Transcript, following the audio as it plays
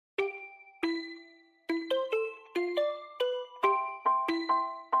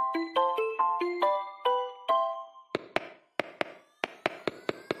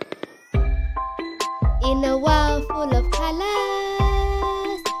In a world full of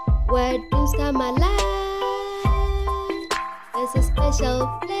colors, where dreams come alive, there's a special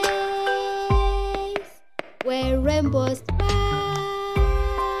place where rainbows rise.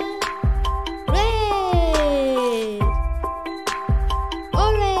 Red,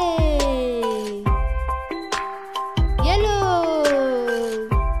 orange, yellow,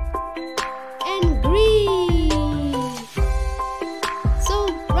 and green. So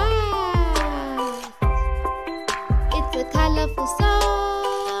bright. It's a colorful song.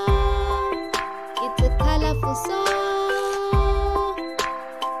 It's a colorful song.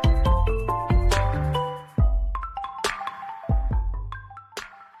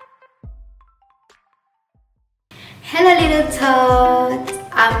 Hello little tots,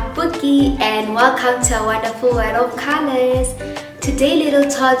 I'm Pookie and welcome to a wonderful world of colors. Today little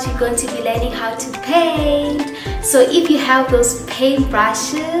tots, we're going to be learning how to paint. So if you have those paint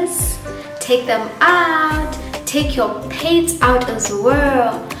brushes, take them out. Take your paints out as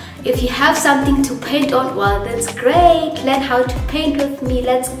well. If you have something to paint on, well that's great. Learn how to paint with me.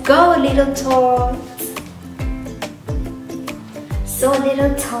 Let's go little tots. So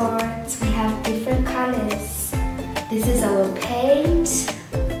little tots, we have different colors. This is our paint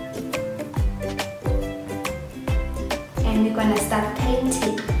and we're gonna start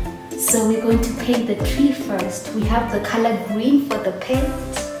painting. So we're going to paint the tree first. We have the color green for the paint.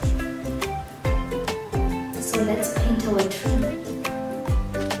 So let's paint our tree.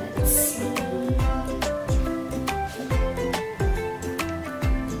 Let's see.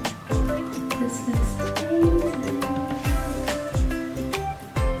 This looks painted.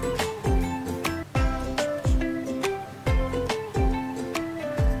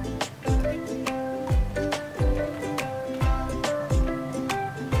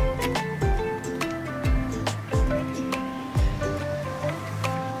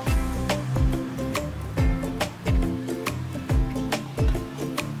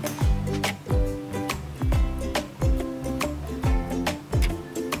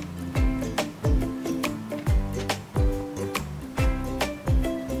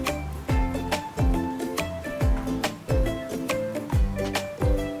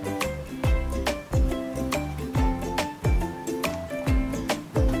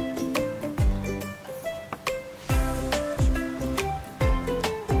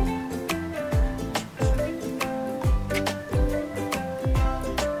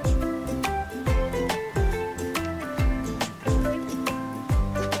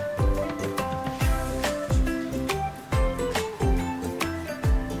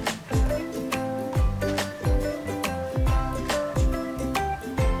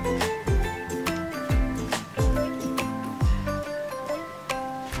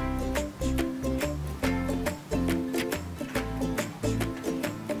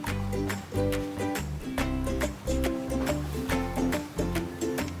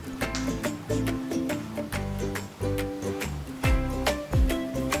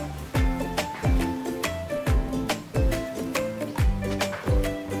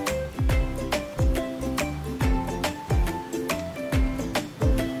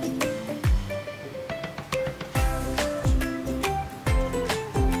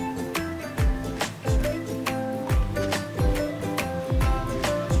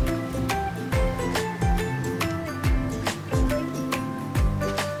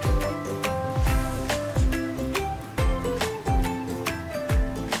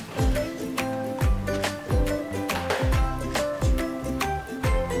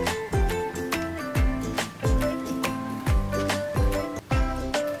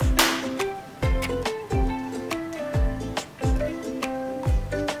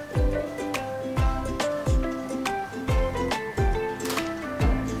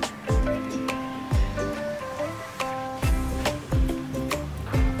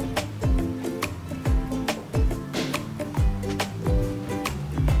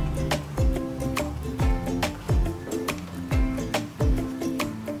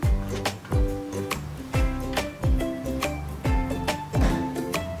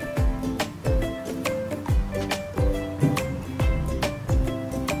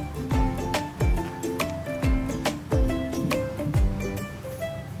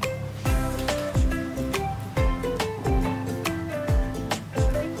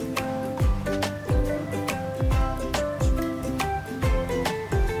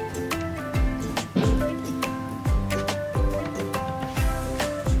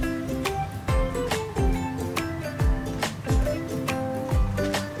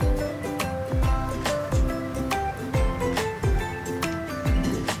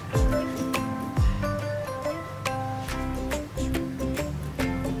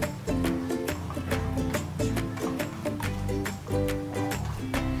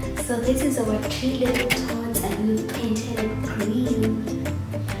 So this is our 3 little tones and we painted it green.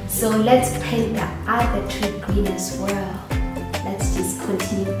 So let's paint the other 3 green as well. Let's just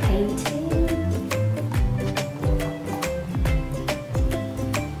continue painting.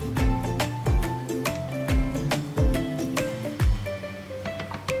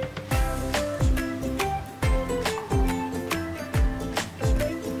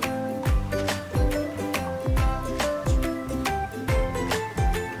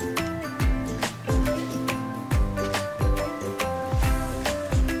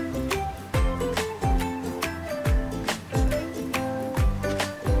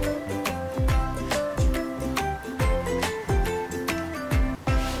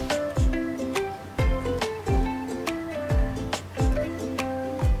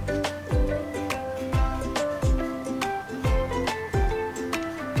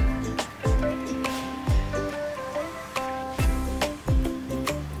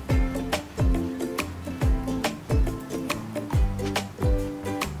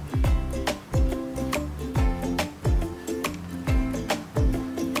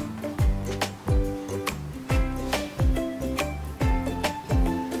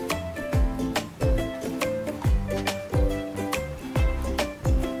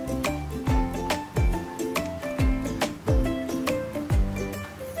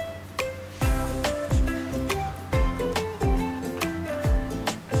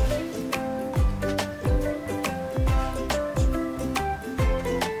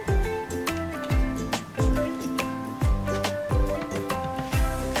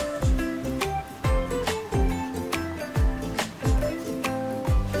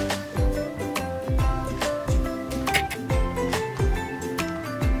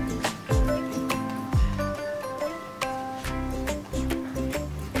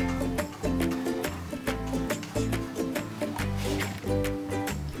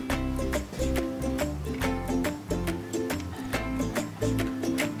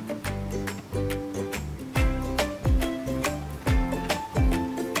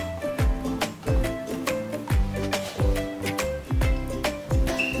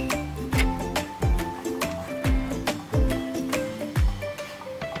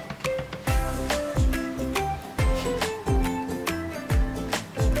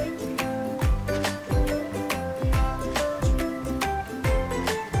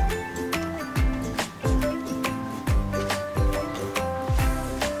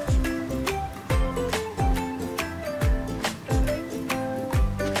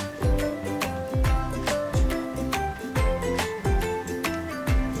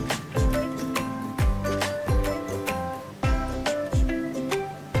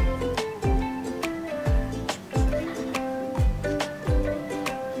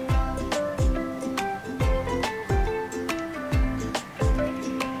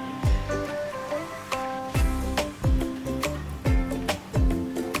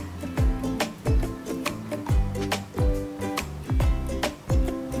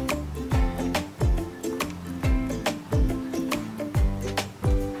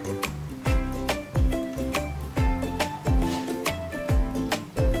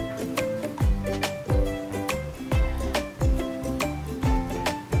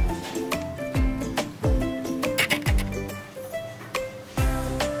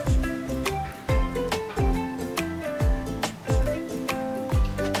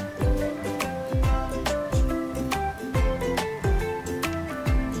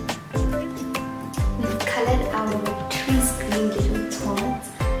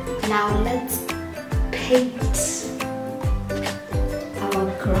 Now let's paint our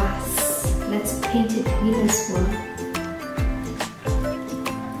grass. Let's paint it green as well.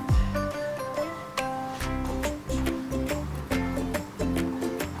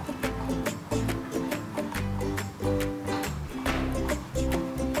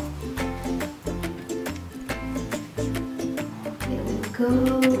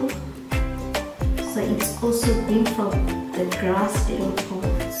 Go. So it's also green from the grass little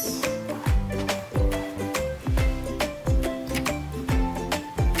tones.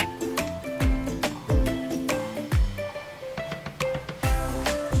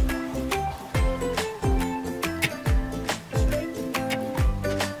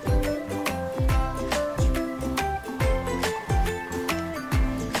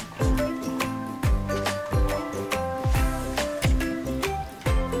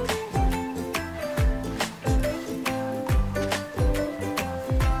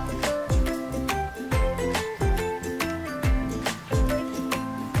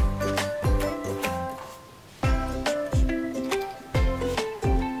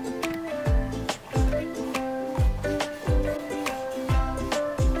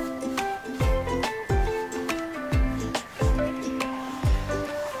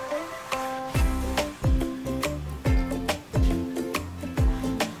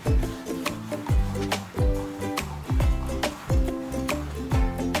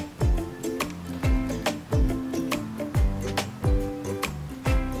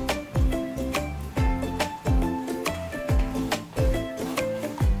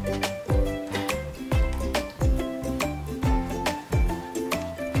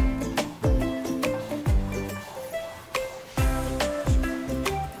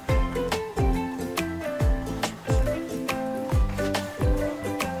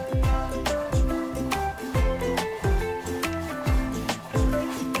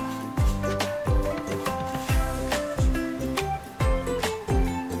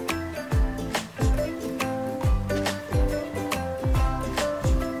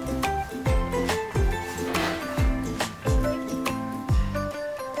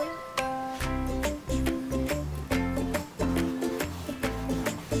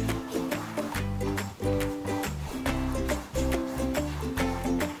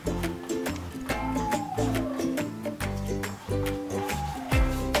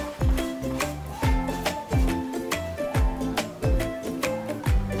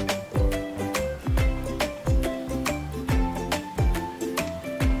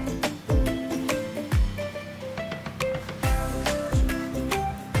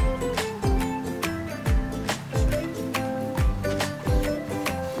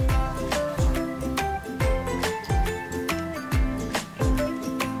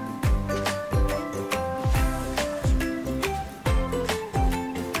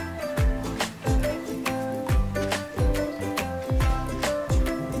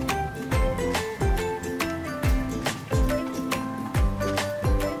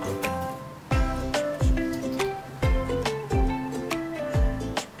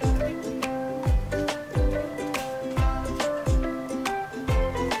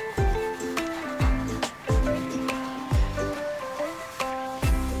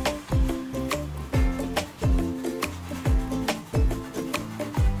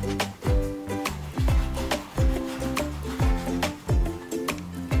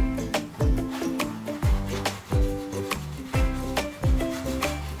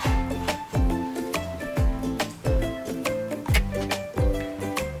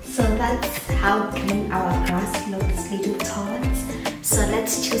 So that's how green our grass looks, little tots. So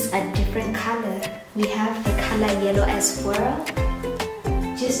let's choose a different color. We have the color yellow as well.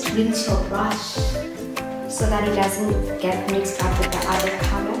 Just rinse your brush so that it doesn't get mixed up with the other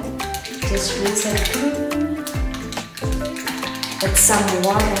color. Just rinse it through with some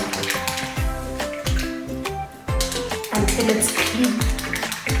water until it's clean.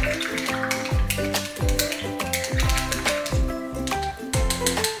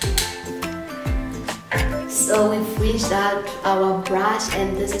 So we've rinsed out our brush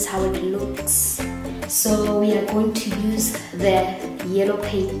and this is how it looks. So we are going to use the yellow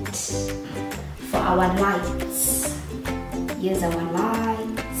paint for our lights. Here's our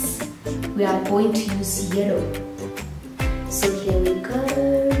lights. We are going to use yellow. So here we go.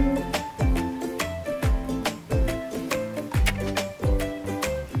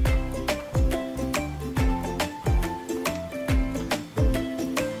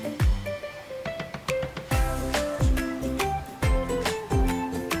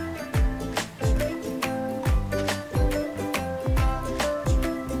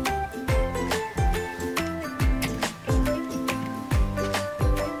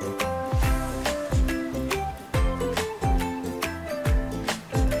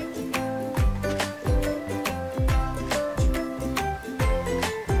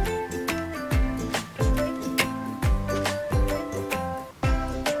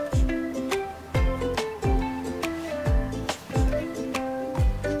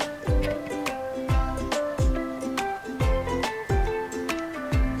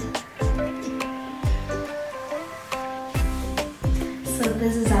 So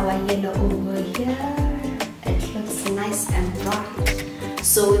this is our yellow over here. It looks nice and bright.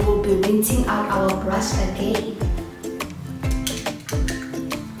 So we will be rinsing out our brush again.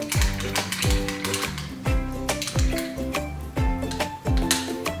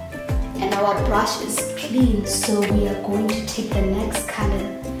 And our brush is clean, so we are going to take the next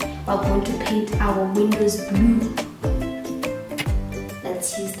color. We're going to paint our windows blue.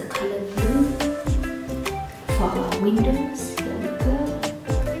 Let's use the color blue for our windows. Here we go.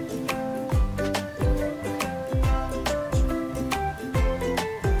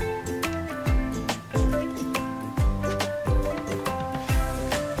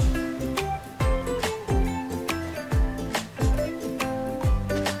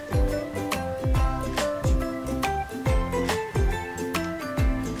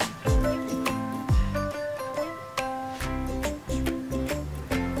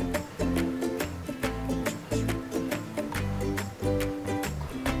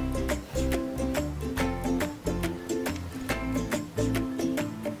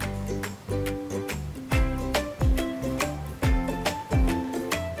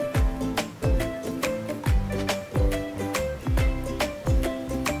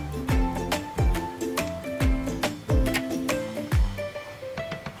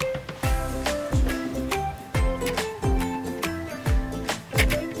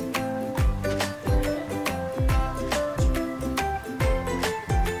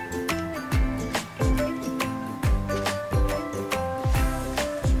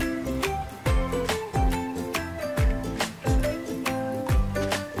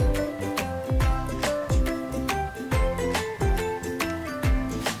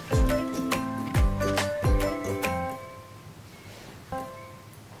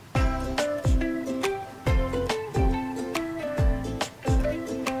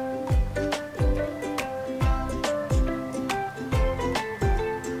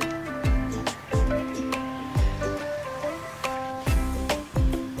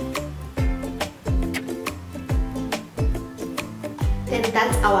 Then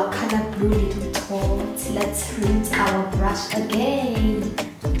that's our color blue little tots. Let's rinse our brush again.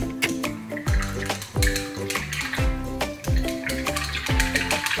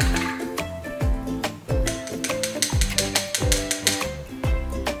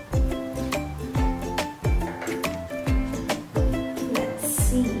 Let's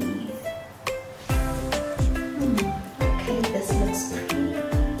see. Okay, this looks pretty.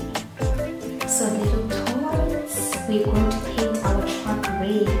 So little tots, we're going to paint our truck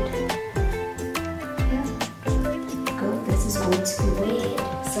red. Yeah, go. This is going to be red.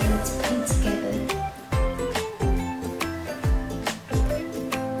 So let's paint together.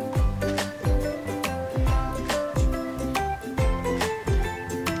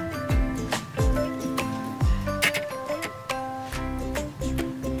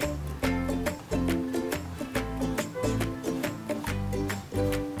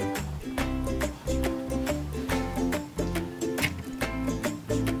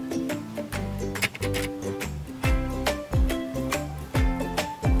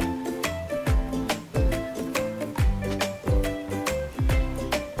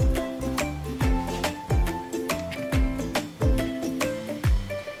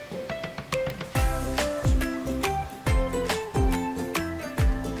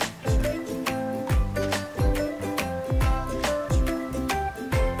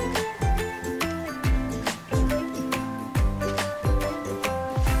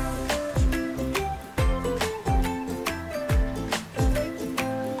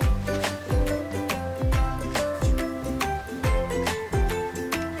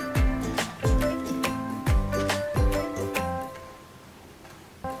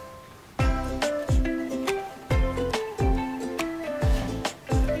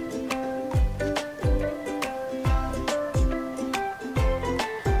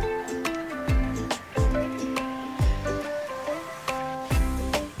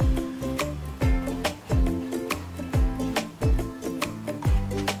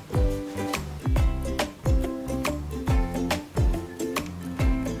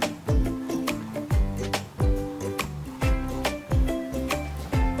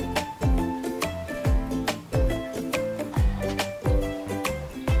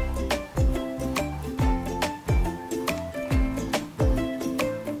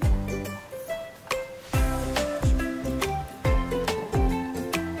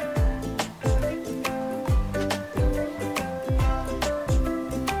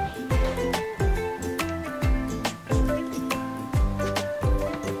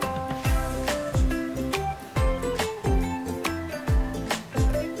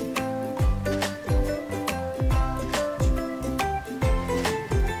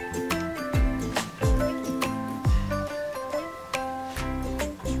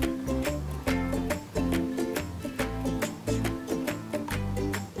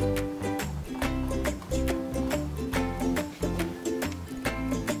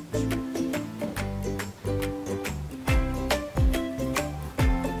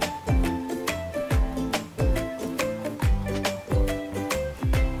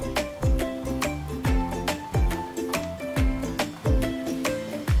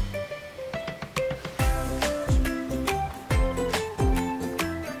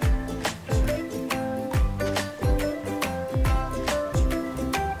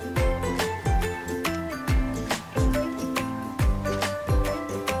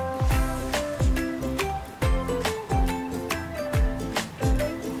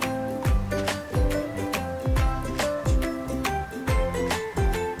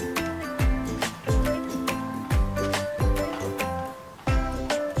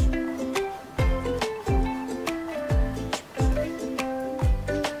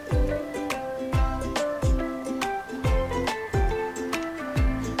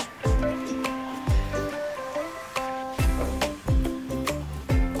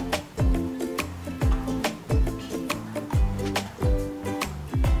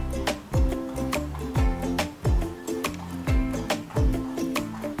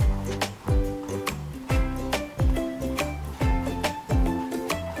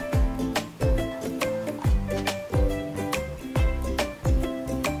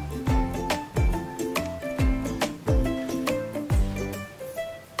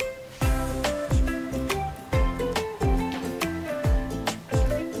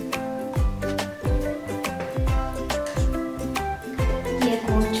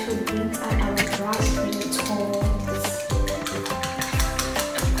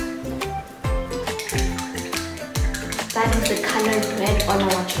 on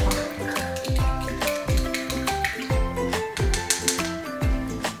our truck.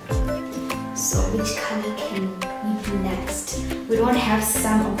 So which color can we do next? We don't have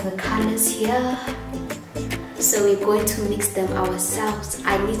some of the colors here, so we're going to mix them ourselves.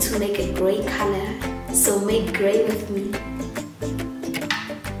 I need to make a gray color, so make gray with me.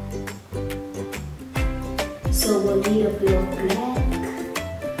 So we'll need a bit of black.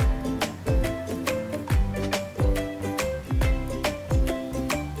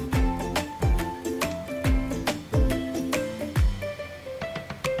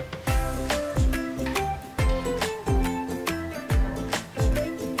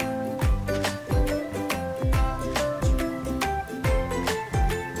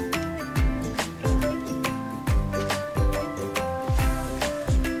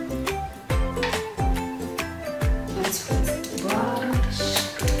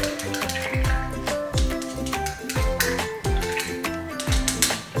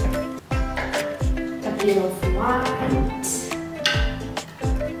 Bit of white.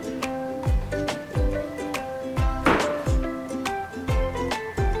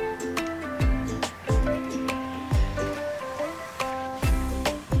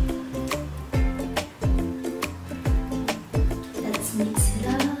 Let's mix it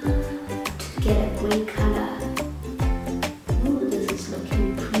up to get a gray color. Ooh, this is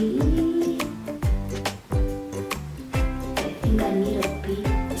looking pretty. I think I need a bit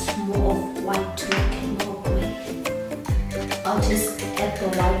more of white to make it more gray. I'll just add the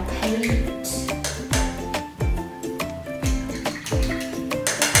white paint.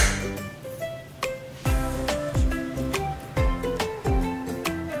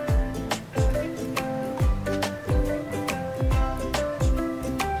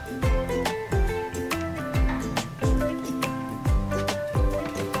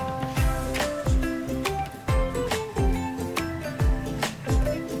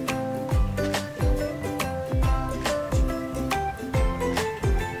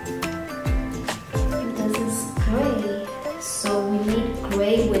 So we need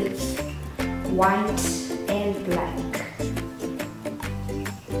gray with white and black.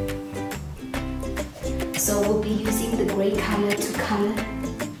 So we'll be using the gray color to color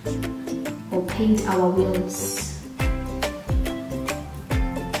or paint our wheels.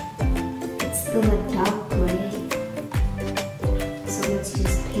 It's still a dark gray, so let's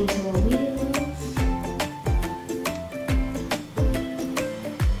just paint our wheels.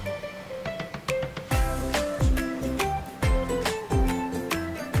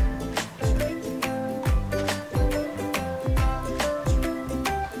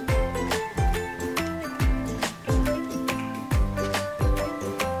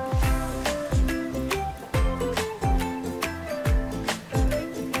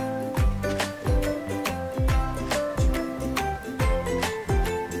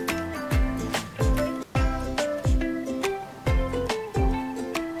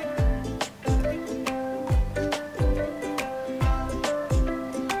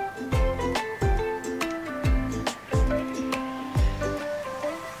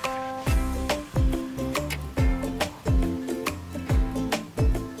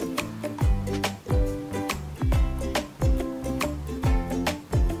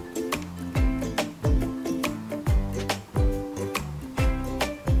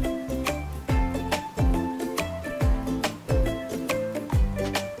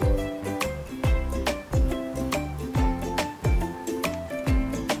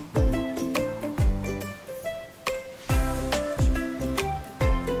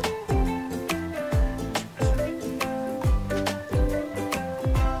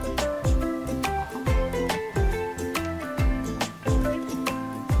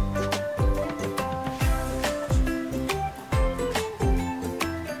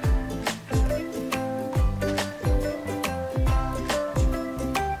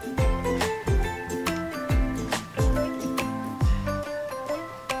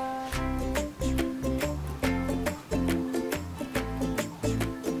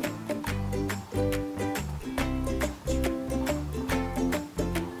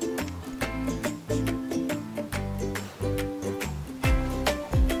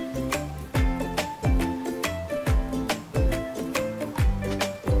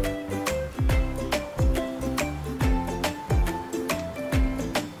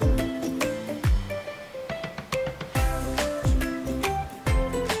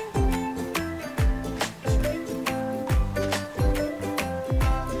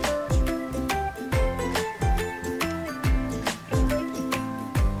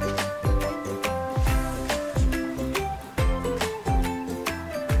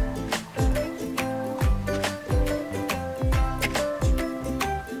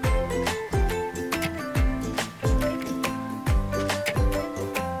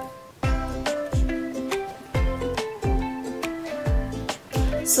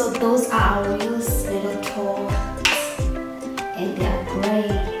 So those are our real little toys, and they are gray.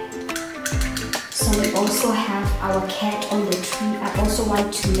 So we also have our cat on the tree. I also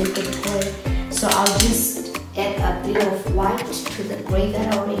want to make it gray, so I'll just add a bit of white to the gray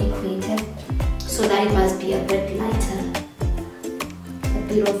that I already created, so that it must be a bit lighter. A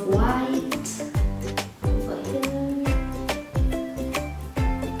bit of white over here.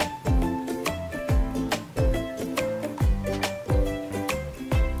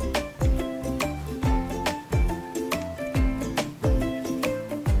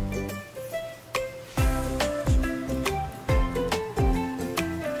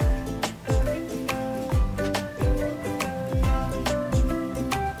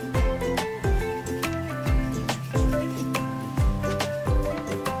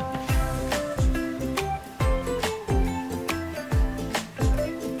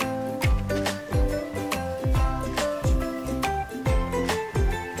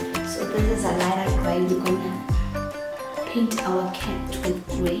 This is a lighter gray. We're gonna paint our cat with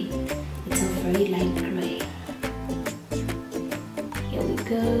gray. It's a very light gray. Here we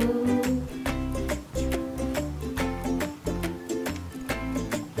go.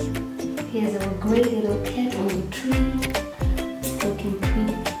 Here's our gray little cat on the tree. It's looking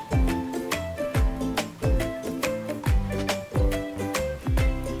pretty.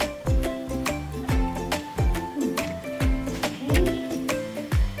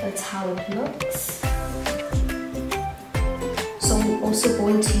 How it looks. So we're also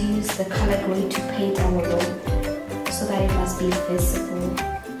going to use the color gray to paint our road, so that it must be visible.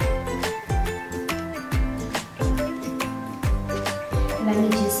 Let me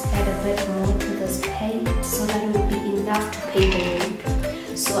just add a bit more to this paint so that it will be enough to paint the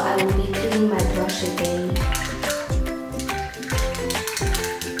road. So I will be cleaning my brush again.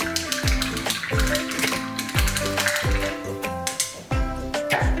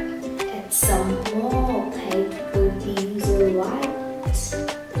 Some more paint will be using white.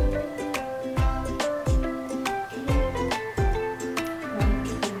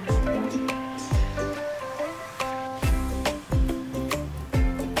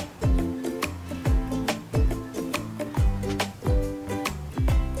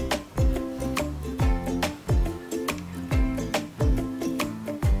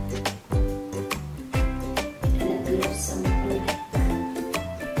 And a bit of some black.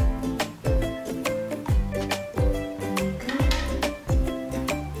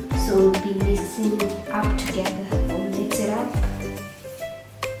 So we'll be mixing it up together. We'll mix it up.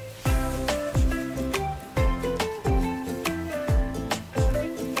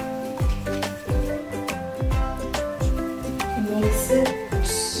 Mix it.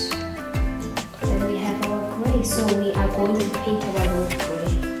 Then we have our gray. So we are going to paint our road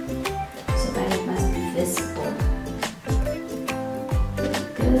gray, so that it must be visible. There we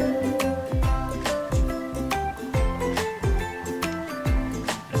go.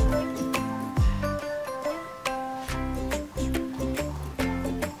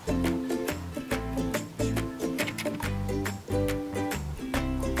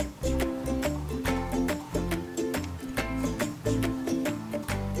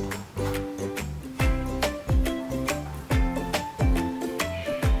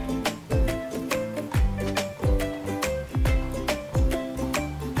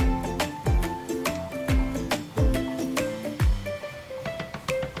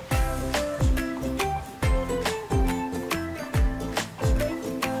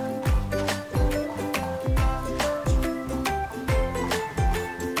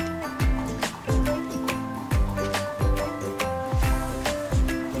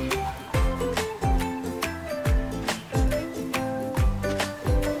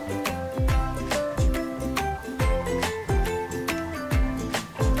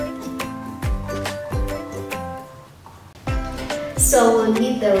 So we'll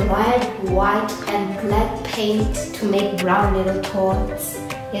need the red, white and black paint to make brown little toys.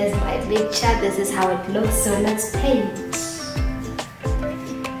 Here's my picture. This is how it looks. So let's paint.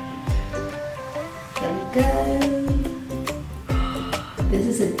 Here we go. This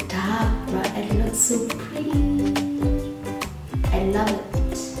is a dark brown. It looks so pretty. I love it.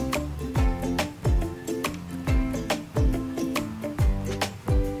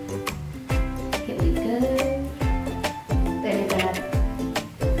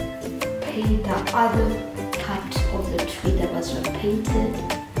 The other part of the tree that was painted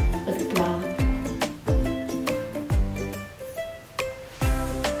with brown.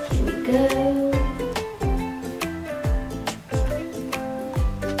 Here we go.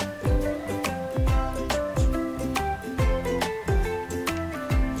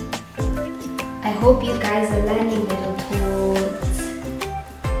 I hope you guys are learning little tools.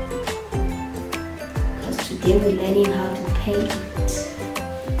 today we're learning how to paint.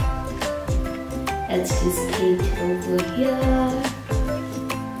 Let's just paint over here.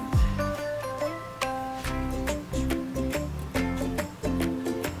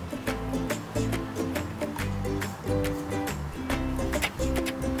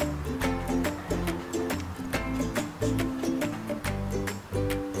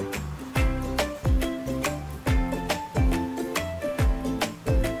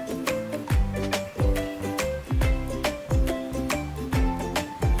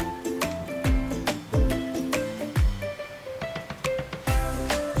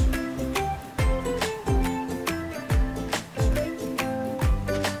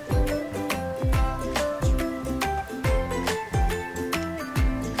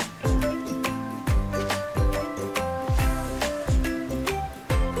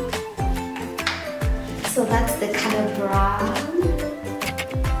 So that's the color brown.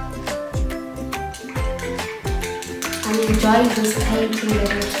 I'm enjoying this painting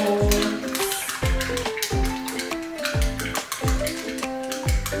little tones.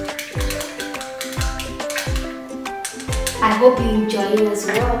 I hope you enjoy it as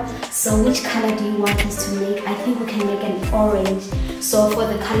well. So which color do you want us to make? I think we can make an orange. So for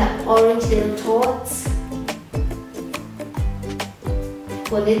the color orange little dots,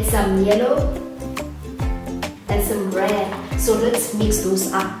 we'll need some yellow and some red. So let's mix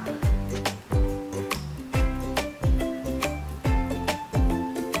those up.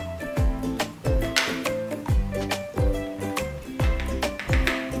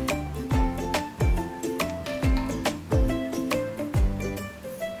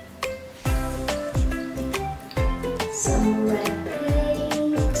 Some red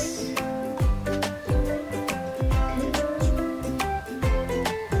paint.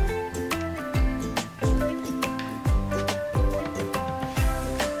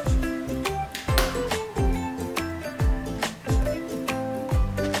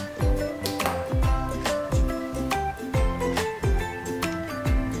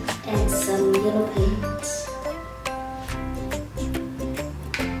 And some yellow paint.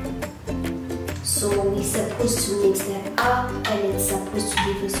 So we're supposed to mix that up and it's supposed to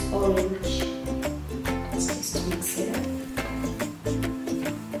give us orange. Let's just mix it up.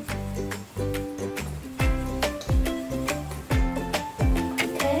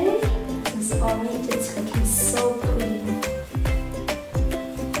 Okay, this orange is looking so pretty.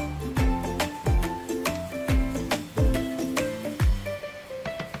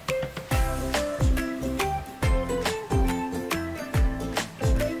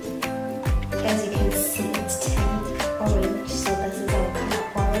 As you can see, it's turning orange, so this is our color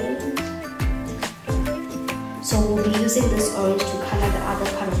orange. So we'll be using this orange to color the other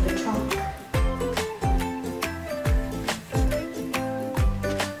part of the trunk.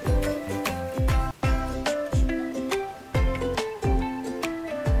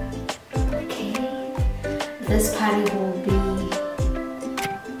 Okay, this part will be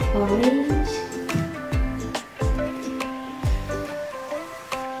orange.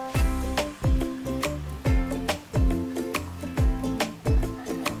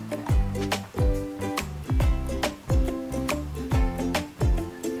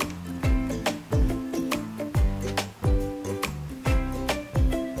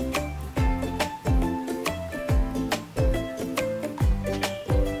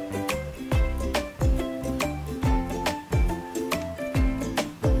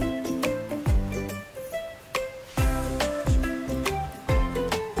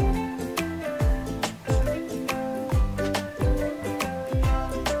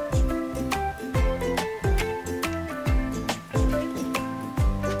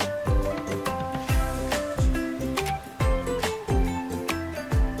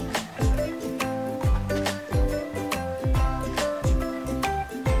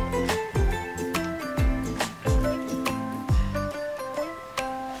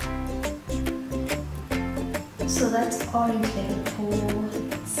 So that's orange little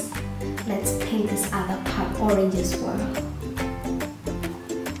tones. Let's paint this other part orange as well.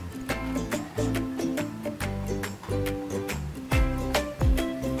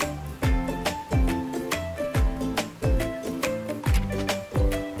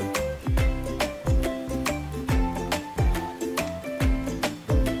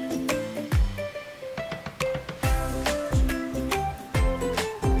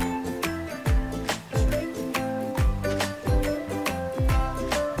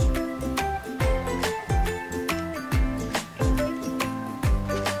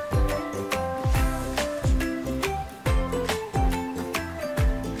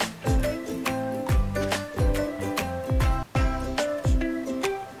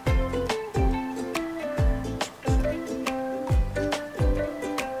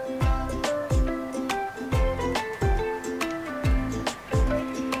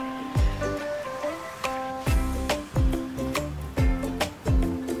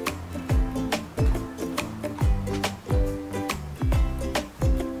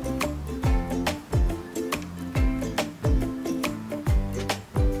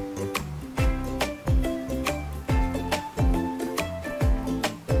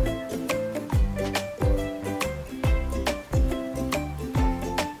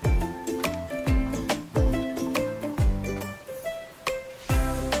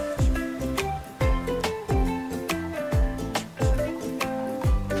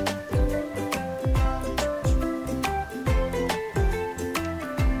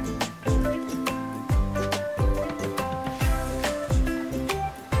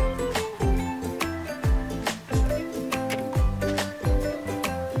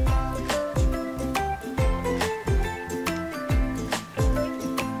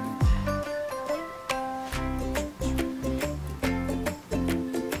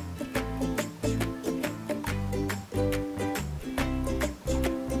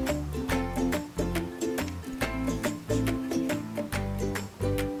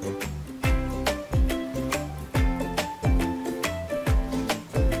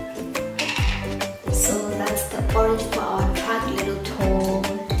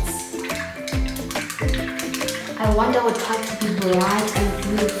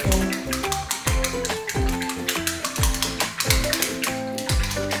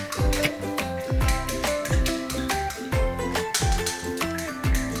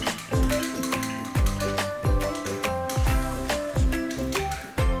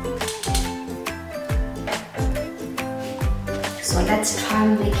 So let's try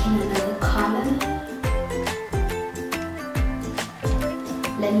making another color.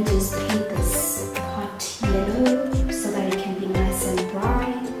 Let me just paint this part yellow so that it can be nice and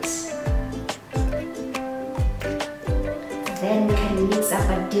bright. Then we can mix up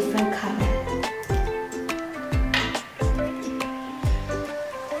a different color.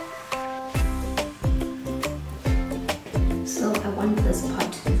 So I want this part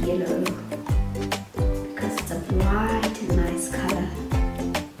to be yellow because it's a bright and nice color.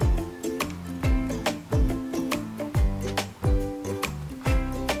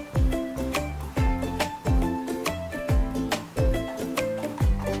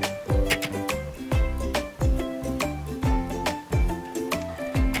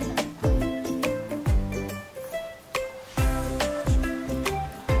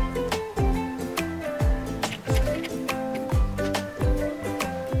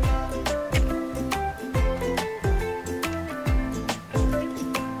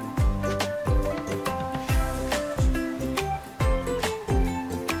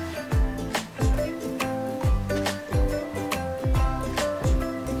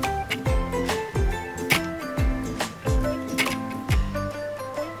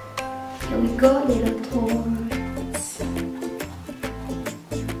 Here we go, little toads.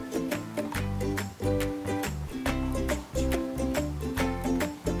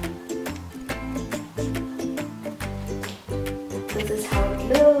 This is how it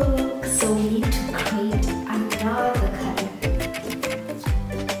looks. So we need to create another color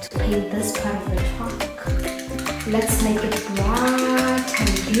to paint this part of the trunk. Let's make it bright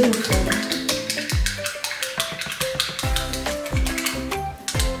and beautiful.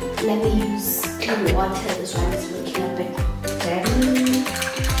 Let me use clean water. This one is looking a bit dirty.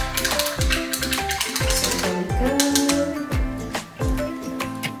 So there we go.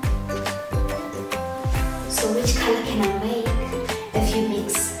 So which color can I make? If you mix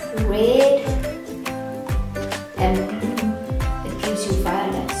red and blue, it gives you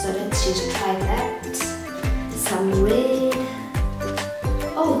violet. So let's just try that. Some red.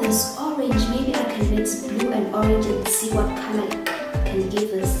 Oh, there's orange. Maybe I can mix blue and orange and see what color it can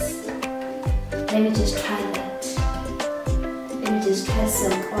give us. Let me just try that. Let me just try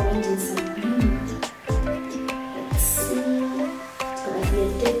some orange and some blue. Let's see. It's gonna be a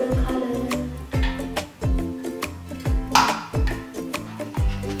different color.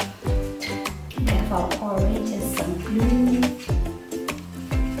 We have our orange and some blue.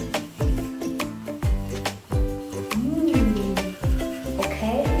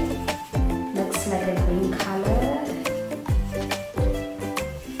 Okay. Looks like a green color.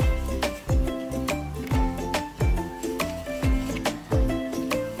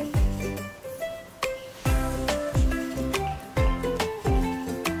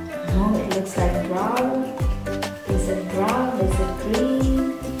 Looks like brown. Is it brown? Is it green?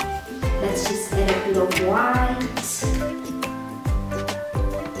 Let's just get a bit of white.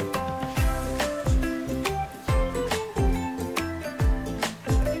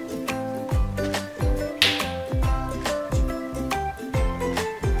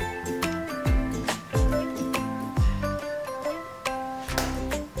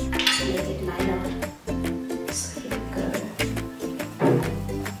 To make it lighter. So here we go.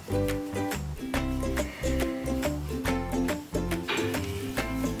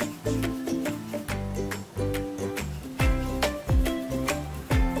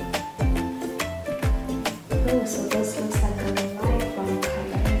 Oh, so this looks like a light brown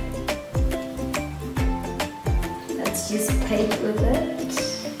color. Let's just paint with it.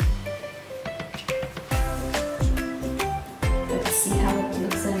 Let's see how it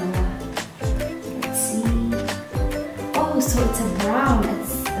looks in a while. Let's see. Oh, so it's a brown.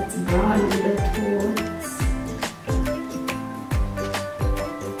 It's brown with the towards.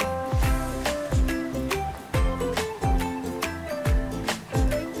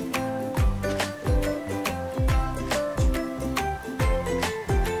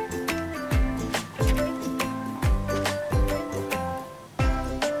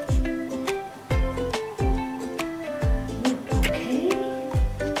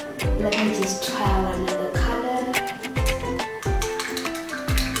 Let me just try out another color.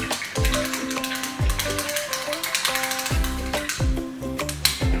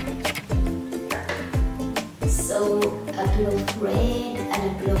 So a bit of red and a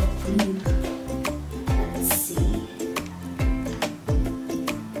bit of blue. Let's see.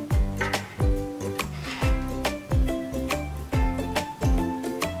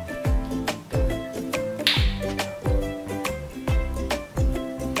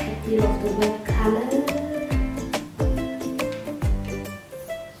 Of the red color.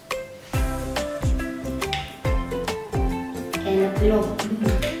 And a bit of blue.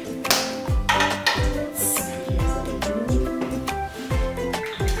 Let's see, here's the blue.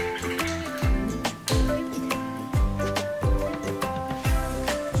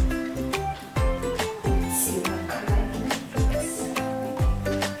 Let's see what color I can use.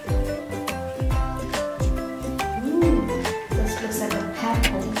 Ooh, this looks like a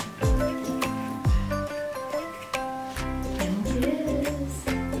purple.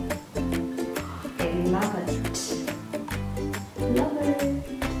 Love it. Love it.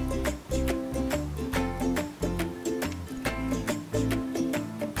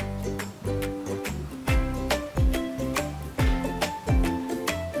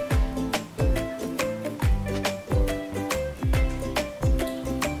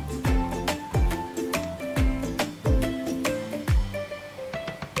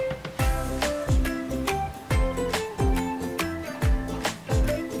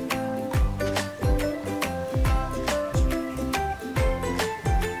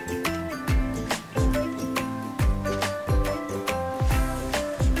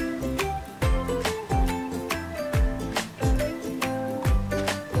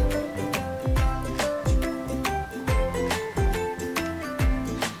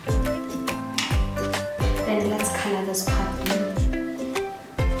 Then let's color this part blue.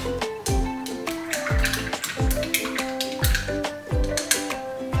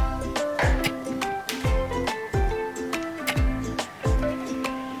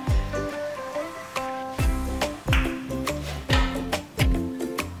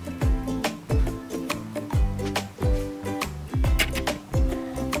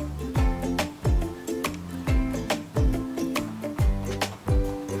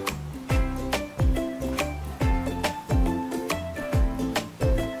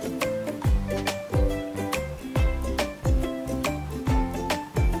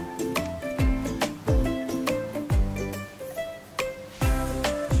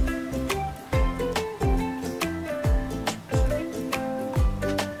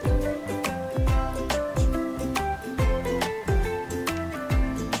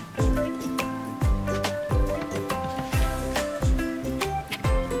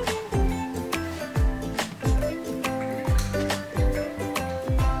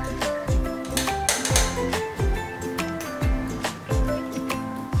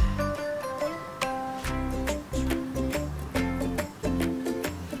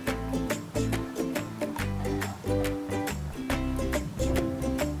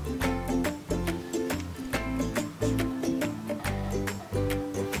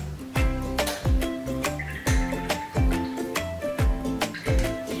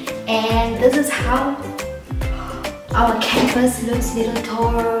 And this is how our canvas looks, little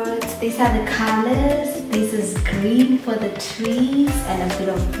toads. These are the colors. This is green for the trees and a bit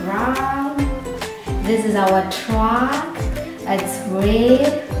of brown. This is our truck. It's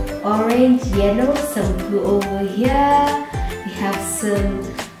red, orange, yellow, some blue over here. We have some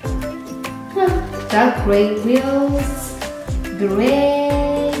dark gray wheels,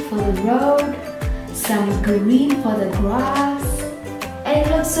 gray for the road, some green for the grass. And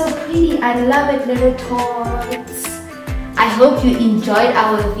it looks so pretty. I love it, little toads. I hope you enjoyed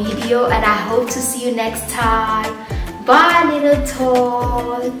our video and I hope to see you next time. Bye, little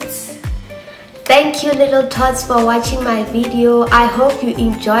toads. Thank you, little toads, for watching my video. I hope you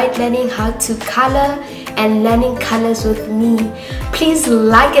enjoyed learning how to color and learning colors with me. Please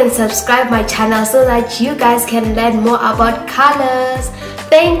like and subscribe my channel so that you guys can learn more about colors.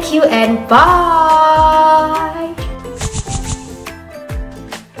 Thank you and bye.